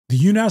The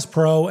UNAS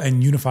Pro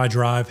and UniFi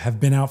Drive have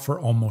been out for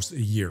almost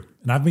a year,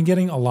 and I've been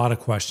getting a lot of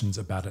questions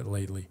about it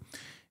lately.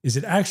 Is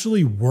it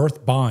actually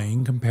worth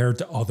buying compared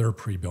to other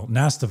pre-built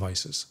NAS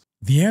devices?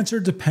 The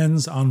answer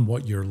depends on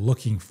what you're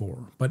looking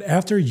for, but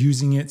after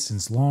using it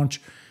since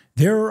launch,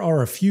 there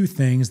are a few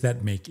things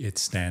that make it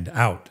stand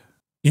out.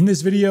 In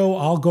this video,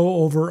 I'll go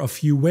over a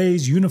few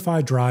ways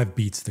UniFi Drive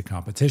beats the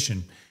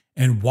competition,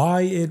 and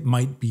why it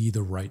might be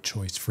the right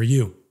choice for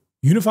you.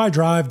 UniFi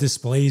Drive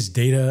displays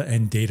data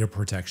and data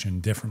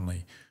protection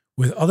differently.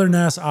 With other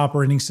NAS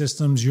operating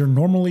systems, you're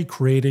normally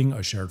creating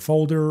a shared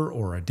folder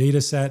or a data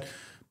set,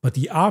 but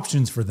the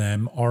options for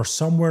them are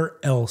somewhere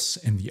else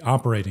in the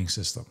operating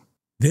system.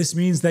 This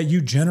means that you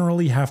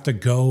generally have to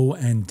go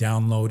and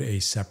download a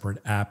separate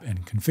app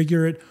and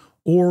configure it,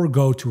 or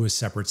go to a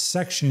separate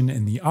section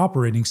in the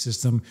operating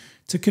system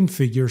to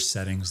configure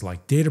settings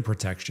like data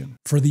protection.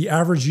 For the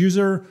average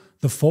user,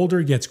 the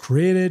folder gets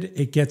created,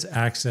 it gets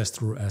accessed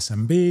through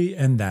SMB,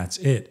 and that's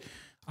it.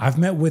 I've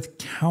met with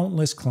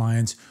countless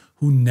clients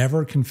who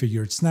never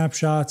configured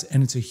snapshots,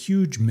 and it's a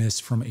huge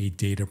miss from a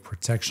data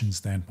protection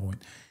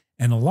standpoint.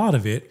 And a lot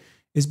of it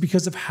is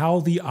because of how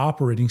the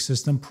operating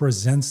system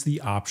presents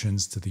the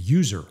options to the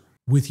user.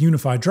 With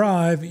UniFi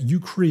Drive,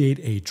 you create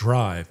a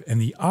drive, and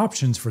the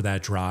options for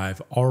that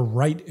drive are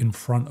right in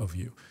front of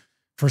you.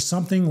 For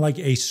something like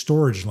a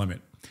storage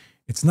limit,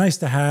 it's nice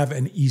to have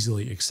and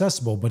easily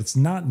accessible, but it's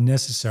not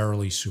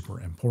necessarily super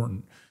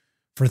important.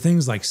 For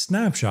things like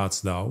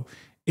snapshots, though,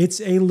 it's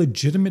a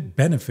legitimate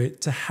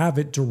benefit to have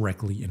it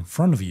directly in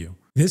front of you.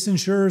 This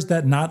ensures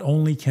that not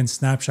only can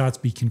snapshots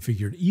be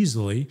configured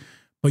easily,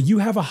 but you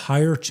have a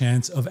higher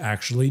chance of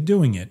actually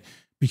doing it,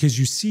 because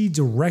you see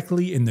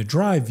directly in the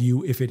drive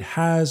view if it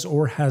has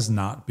or has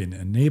not been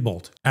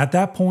enabled. At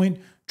that point,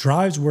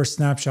 drives where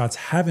snapshots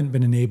haven't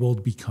been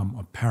enabled become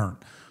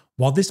apparent.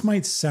 While this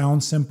might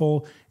sound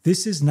simple,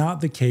 this is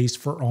not the case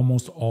for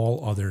almost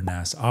all other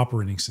NAS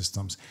operating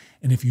systems.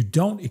 And if you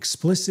don't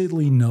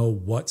explicitly know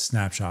what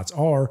snapshots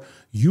are,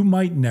 you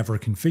might never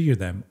configure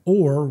them.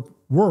 Or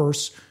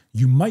worse,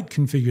 you might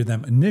configure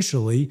them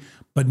initially,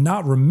 but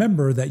not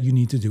remember that you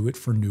need to do it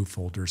for new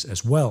folders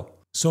as well.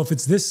 So if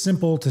it's this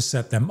simple to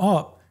set them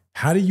up,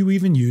 how do you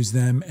even use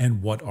them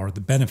and what are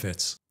the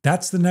benefits?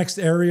 That's the next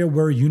area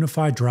where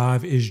UniFi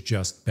Drive is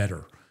just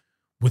better.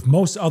 With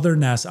most other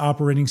NAS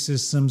operating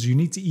systems, you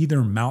need to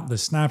either mount the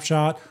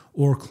snapshot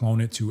or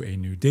clone it to a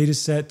new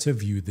dataset to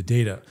view the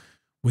data.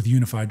 With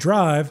UniFi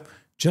Drive,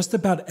 just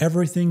about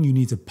everything you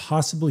need to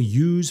possibly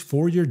use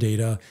for your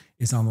data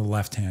is on the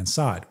left-hand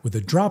side, with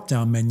a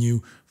drop-down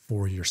menu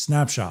for your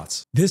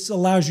snapshots. This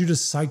allows you to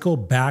cycle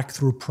back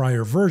through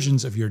prior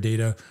versions of your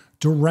data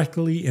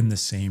directly in the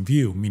same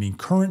view, meaning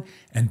current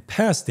and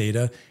past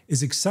data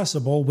is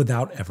accessible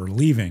without ever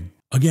leaving.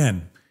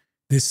 Again,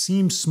 this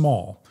seems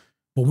small,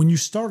 but when you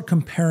start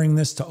comparing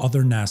this to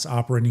other NAS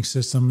operating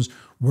systems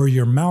where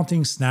you're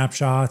mounting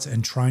snapshots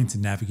and trying to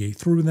navigate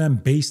through them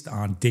based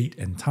on date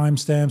and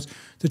timestamps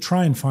to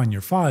try and find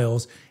your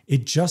files,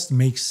 it just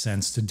makes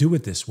sense to do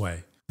it this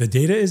way. The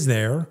data is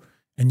there,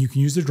 and you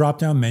can use the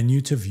drop-down menu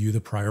to view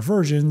the prior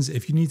versions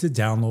if you need to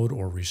download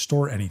or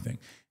restore anything.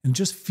 And it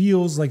just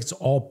feels like it's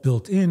all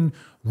built in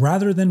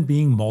rather than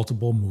being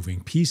multiple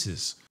moving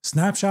pieces.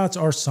 Snapshots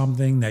are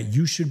something that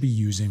you should be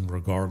using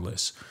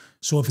regardless.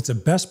 So if it's a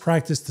best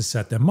practice to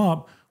set them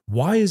up,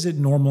 why is it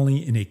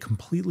normally in a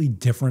completely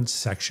different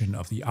section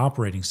of the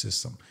operating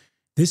system?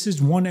 This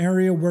is one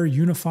area where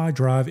UniFi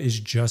Drive is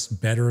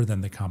just better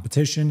than the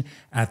competition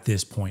at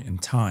this point in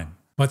time.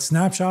 But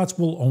snapshots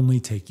will only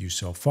take you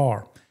so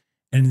far.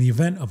 And in the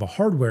event of a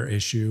hardware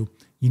issue,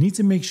 you need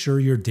to make sure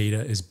your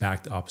data is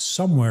backed up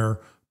somewhere,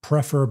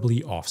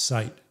 preferably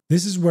off-site.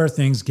 This is where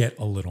things get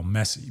a little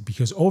messy,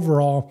 because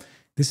overall,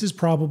 this is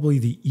probably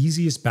the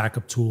easiest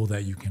backup tool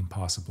that you can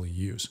possibly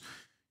use.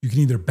 You can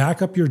either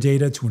back up your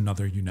data to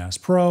another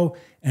UNAS Pro,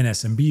 an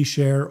SMB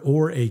share,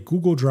 or a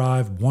Google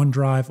Drive,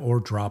 OneDrive,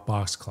 or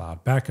Dropbox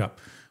cloud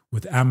backup,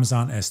 with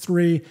Amazon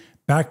S3,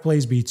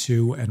 Backblaze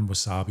B2, and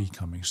Wasabi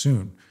coming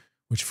soon,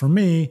 which for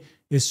me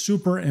is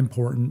super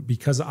important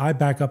because I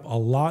back up a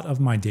lot of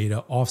my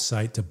data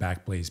offsite to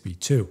Backblaze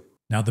B2.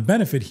 Now, the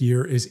benefit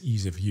here is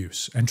ease of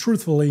use, and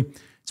truthfully,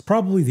 it's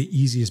probably the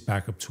easiest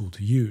backup tool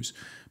to use.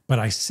 But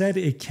I said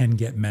it can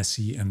get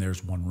messy, and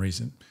there's one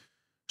reason.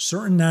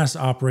 Certain NAS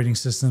operating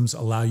systems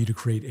allow you to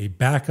create a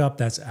backup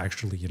that's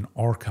actually an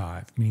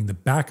archive, meaning the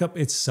backup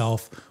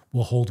itself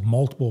will hold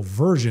multiple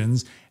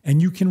versions,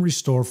 and you can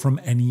restore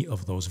from any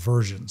of those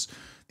versions.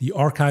 The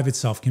archive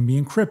itself can be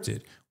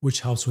encrypted,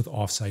 which helps with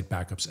offsite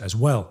backups as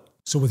well.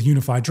 So with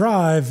UniFi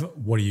Drive,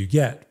 what do you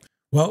get?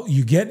 Well,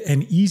 you get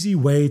an easy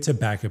way to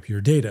back up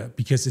your data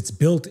because it's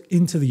built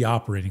into the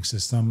operating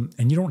system,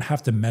 and you don't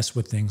have to mess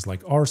with things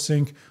like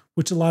rsync,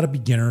 which a lot of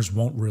beginners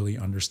won't really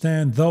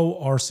understand, though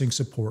rsync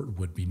support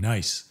would be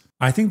nice.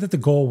 I think that the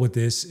goal with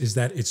this is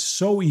that it's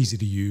so easy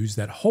to use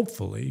that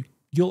hopefully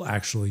you'll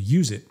actually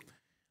use it.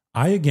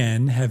 I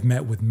again have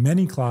met with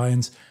many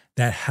clients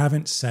that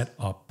haven't set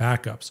up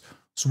backups.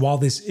 So while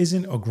this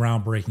isn't a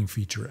groundbreaking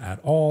feature at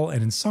all,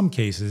 and in some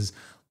cases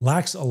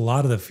lacks a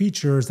lot of the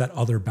features that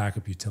other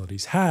backup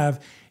utilities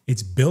have.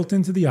 It's built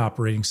into the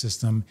operating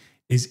system,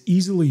 is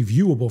easily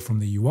viewable from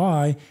the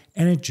UI,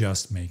 and it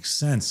just makes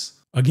sense.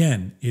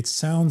 Again, it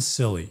sounds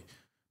silly,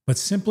 but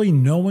simply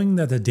knowing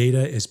that the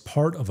data is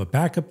part of a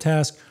backup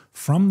task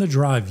from the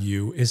drive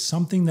view is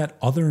something that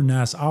other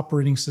NAS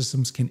operating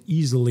systems can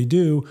easily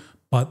do,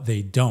 but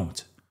they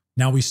don't.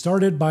 Now, we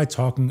started by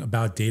talking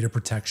about data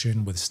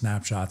protection with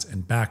snapshots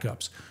and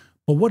backups,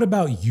 but what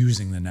about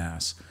using the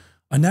NAS?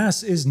 A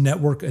NAS is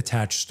network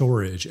attached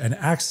storage, and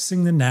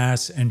accessing the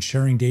NAS and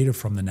sharing data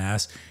from the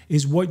NAS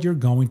is what you're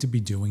going to be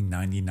doing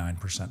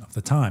 99% of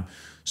the time.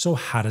 So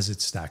how does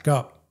it stack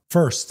up?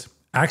 First,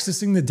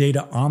 accessing the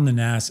data on the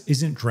NAS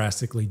isn't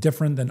drastically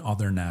different than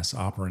other NAS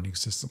operating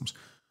systems.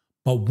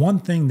 But one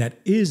thing that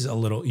is a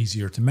little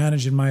easier to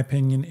manage, in my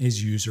opinion,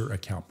 is user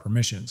account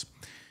permissions.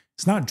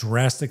 It's not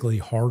drastically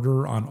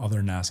harder on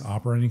other NAS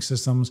operating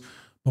systems,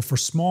 but for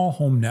small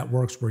home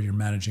networks where you're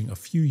managing a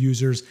few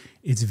users,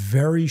 it's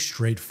very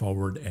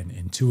straightforward and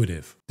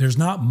intuitive. There's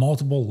not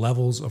multiple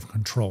levels of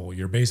control.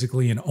 You're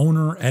basically an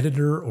owner,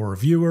 editor, or a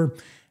viewer,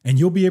 and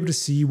you'll be able to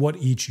see what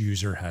each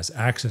user has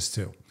access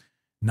to.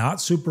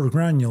 Not super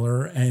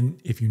granular,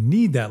 and if you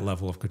need that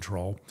level of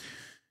control,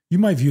 you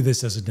might view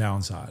this as a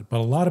downside,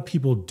 but a lot of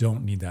people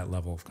don't need that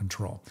level of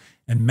control.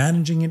 And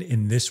managing it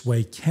in this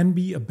way can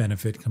be a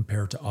benefit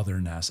compared to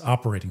other NAS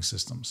operating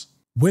systems.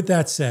 With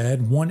that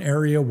said, one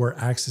area where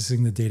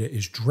accessing the data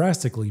is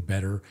drastically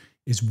better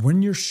is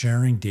when you're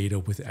sharing data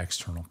with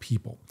external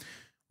people.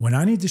 When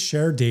I need to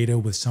share data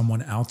with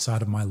someone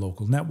outside of my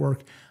local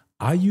network,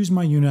 I use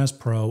my UNAS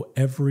Pro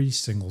every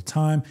single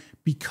time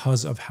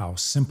because of how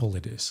simple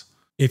it is.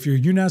 If your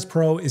UNAS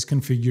Pro is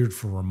configured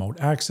for remote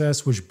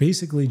access, which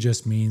basically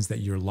just means that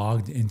you're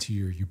logged into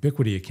your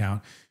Ubiquiti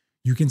account,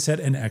 you can set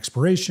an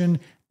expiration,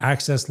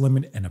 access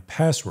limit, and a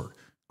password.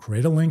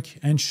 Create a link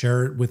and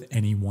share it with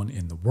anyone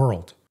in the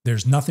world.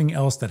 There's nothing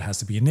else that has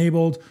to be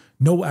enabled,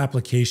 no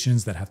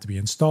applications that have to be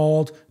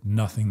installed,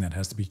 nothing that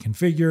has to be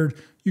configured.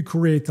 You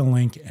create the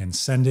link and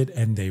send it,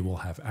 and they will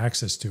have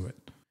access to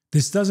it.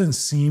 This doesn't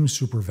seem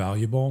super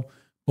valuable,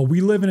 but we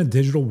live in a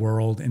digital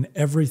world and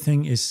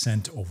everything is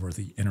sent over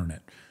the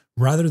internet.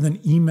 Rather than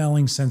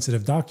emailing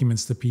sensitive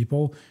documents to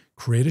people,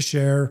 create a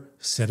share,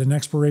 set an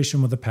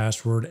expiration with a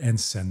password, and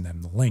send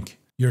them the link.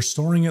 You're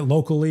storing it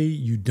locally,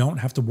 you don't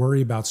have to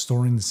worry about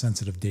storing the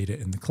sensitive data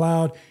in the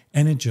cloud,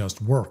 and it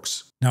just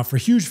works. Now, for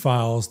huge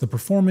files, the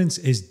performance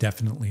is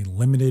definitely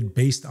limited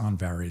based on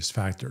various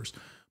factors.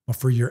 But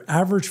for your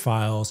average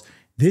files,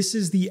 this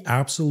is the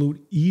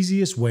absolute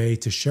easiest way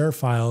to share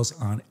files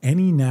on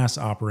any NAS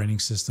operating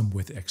system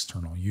with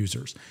external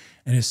users.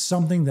 And it's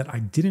something that I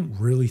didn't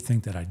really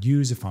think that I'd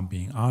use, if I'm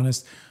being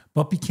honest,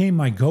 but became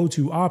my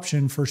go-to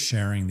option for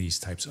sharing these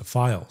types of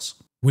files.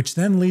 Which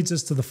then leads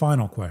us to the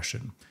final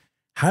question.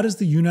 How does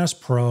the UNAS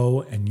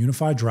Pro and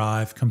UniFi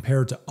Drive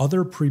compare to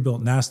other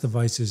pre-built NAS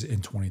devices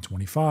in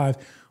 2025,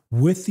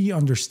 with the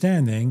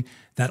understanding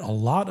that a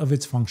lot of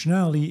its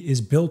functionality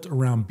is built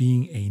around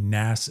being a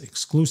NAS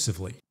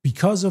exclusively?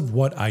 Because of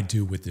what I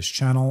do with this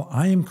channel,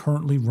 I am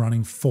currently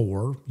running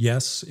 4,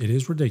 yes, it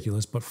is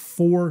ridiculous, but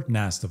 4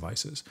 NAS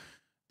devices.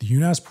 The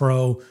UNAS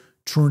Pro,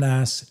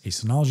 TrueNAS, a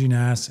Synology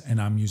NAS, and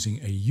I'm using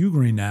a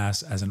Ugreen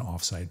NAS as an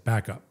offsite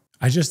backup.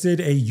 I just did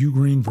a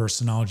Ugreen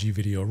versus Synology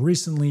video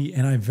recently,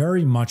 and I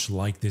very much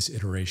like this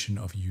iteration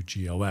of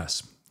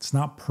UGOS. It's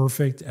not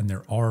perfect and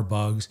there are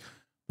bugs,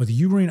 but the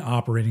Ugreen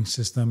operating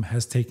system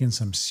has taken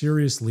some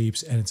serious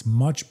leaps and it's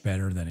much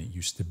better than it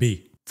used to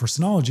be. For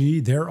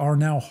Synology, there are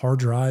now hard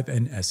drive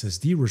and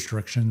SSD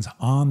restrictions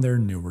on their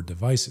newer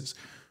devices,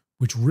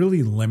 which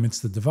really limits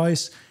the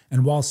device.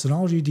 And while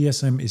Synology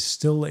DSM is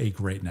still a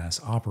great NAS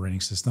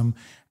operating system,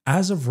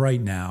 as of right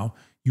now,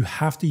 you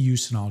have to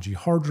use Synology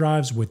hard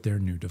drives with their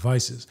new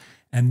devices,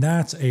 and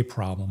that's a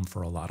problem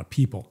for a lot of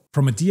people.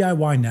 From a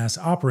DIY NAS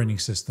operating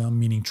system,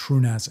 meaning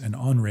TrueNAS and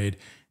Unraid,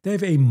 they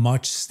have a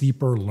much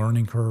steeper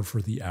learning curve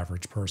for the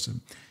average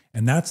person.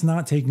 And that's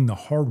not taking the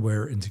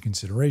hardware into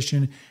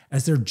consideration,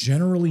 as they're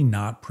generally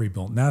not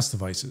pre-built NAS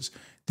devices.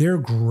 They're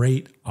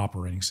great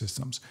operating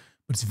systems,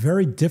 but it's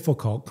very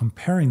difficult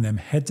comparing them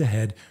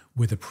head-to-head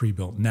with a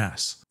pre-built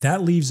NAS.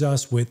 That leaves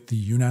us with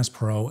the UNAS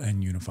Pro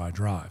and UniFi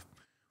Drive.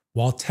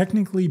 While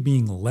technically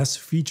being less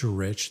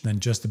feature-rich than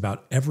just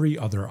about every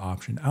other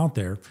option out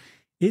there,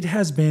 it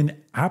has been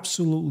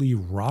absolutely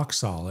rock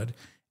solid,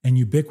 and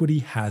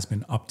Ubiquiti has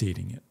been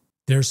updating it.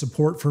 There's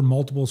support for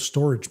multiple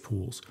storage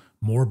pools.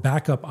 More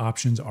backup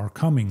options are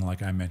coming,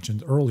 like I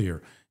mentioned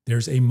earlier.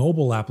 There's a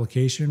mobile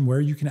application where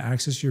you can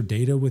access your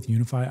data with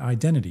UniFi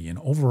Identity, and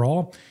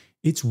overall,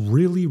 it's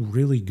really,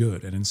 really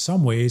good, and in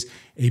some ways,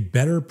 a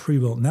better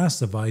pre-built NAS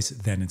device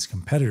than its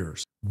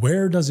competitors.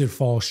 Where does it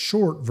fall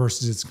short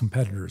versus its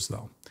competitors,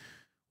 though?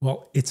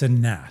 Well, it's a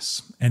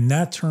NAS, and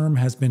that term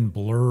has been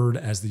blurred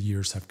as the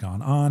years have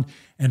gone on,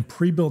 and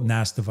pre-built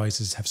NAS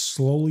devices have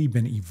slowly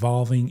been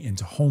evolving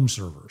into home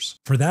servers.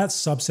 For that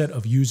subset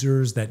of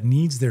users that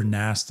needs their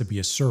NAS to be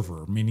a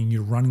server, meaning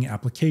you're running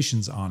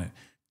applications on it,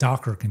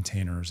 Docker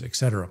containers,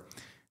 etc.,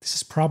 this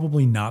is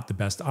probably not the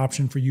best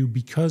option for you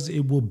because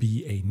it will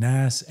be a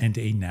NAS and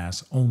a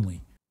NAS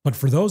only. But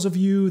for those of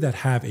you that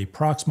have a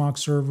Proxmox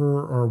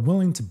server or are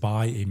willing to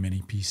buy a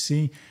mini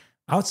PC,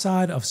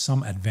 outside of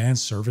some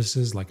advanced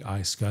services like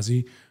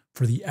iSCSI,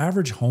 for the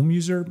average home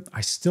user,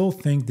 I still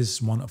think this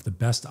is one of the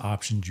best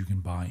options you can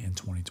buy in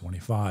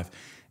 2025.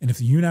 And if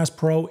the UNAS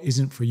Pro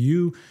isn't for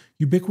you,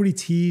 Ubiquiti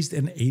teased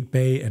an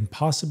 8-bay and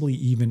possibly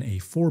even a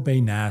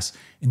 4-bay NAS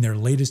in their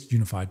latest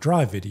UniFi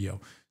Drive video,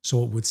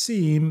 so it would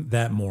seem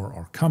that more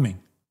are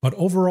coming. But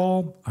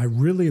overall, I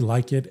really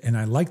like it, and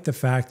I like the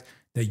fact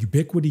that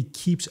Ubiquiti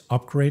keeps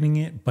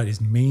upgrading it but is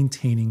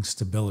maintaining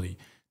stability.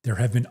 There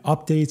have been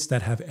updates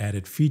that have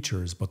added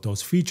features, but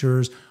those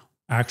features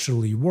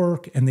actually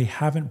work and they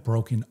haven't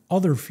broken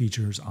other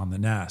features on the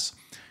NAS.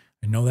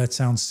 I know that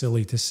sounds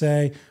silly to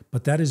say,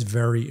 but that is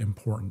very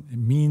important. It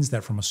means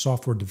that from a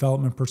software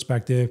development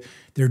perspective,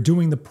 they're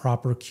doing the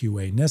proper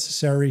QA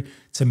necessary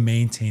to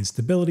maintain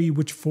stability,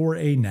 which for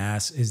a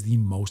NAS is the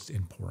most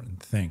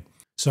important thing.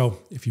 So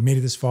if you made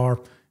it this far,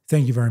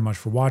 thank you very much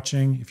for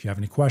watching. If you have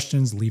any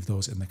questions, leave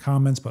those in the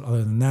comments. But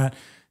other than that,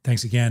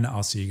 thanks again.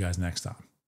 I'll see you guys next time.